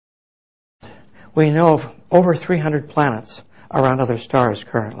We know of over 300 planets around other stars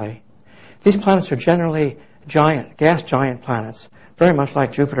currently. These planets are generally gas giant planets, very much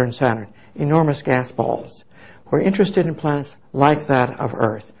like Jupiter and Saturn, enormous gas balls. We're interested in planets like that of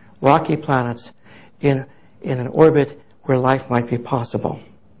Earth, rocky planets in an orbit where life might be possible.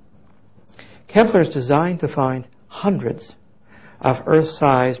 Kepler is designed to find hundreds of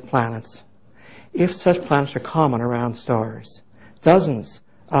Earth-sized planets, if such planets are common around stars. Dozens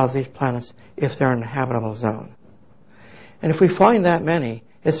of these planets if they're in a habitable zone. And if we find that many,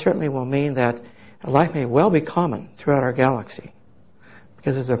 it certainly will mean that life may well be common throughout our galaxy,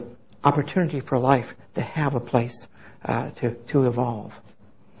 because there's an opportunity for life to have a place to evolve.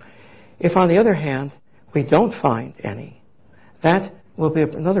 If, on the other hand, we don't find any, that will be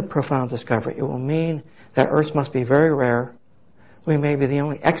another profound discovery. It will mean that Earth must be very rare. We may be the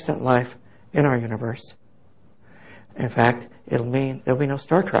only extant life in our universe. In fact, it'll mean there'll be no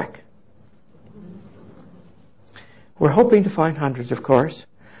Star Trek. We're hoping to find hundreds, of course.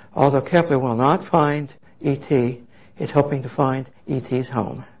 Although Kepler will not find E.T., it's hoping to find E.T.'s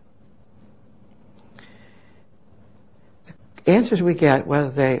home. The answers we get,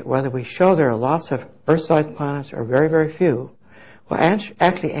 whether we show there are lots of Earth-sized planets or very, very few, will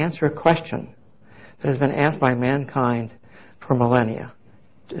actually answer a question that has been asked by mankind for millennia.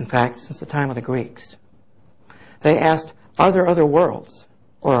 In fact, since the time of the Greeks. They asked, are there other worlds,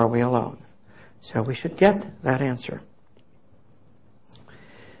 or are we alone? So we should get that answer.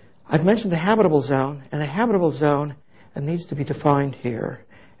 I've mentioned the habitable zone, and the habitable zone needs to be defined here.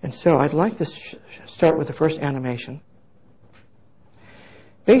 And so I'd like to start with the first animation.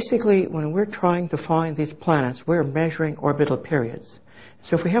 Basically, when we're trying to find these planets, we're measuring orbital periods.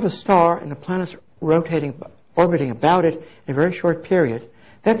 So if we have a star and the planet's orbiting about it in a very short period,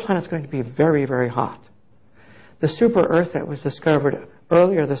 that planet's going to be very, very hot. The super-Earth that was discovered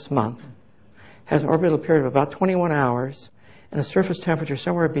earlier this month has an orbital period of about 21 hours and a surface temperature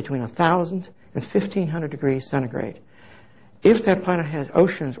somewhere between 1,000 and 1,500 degrees centigrade. If that planet has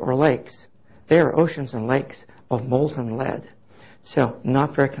oceans or lakes, they are oceans and lakes of molten lead. So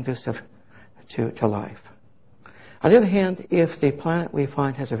not very conducive to life. On the other hand, if the planet we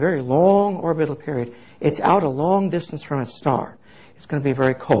find has a very long orbital period, it's out a long distance from its star, it's going to be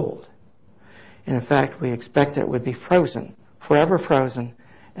very cold. And in fact, we expect that it would be frozen, forever frozen,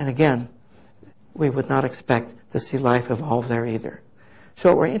 and again, we would not expect to see life evolve there either. So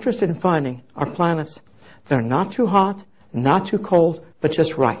what we're interested in finding are planets that are not too hot, not too cold, but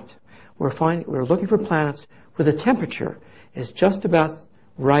just right. We're looking for planets where the temperature is just about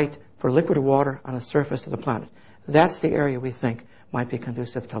right for liquid water on the surface of the planet. That's the area we think might be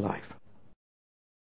conducive to life.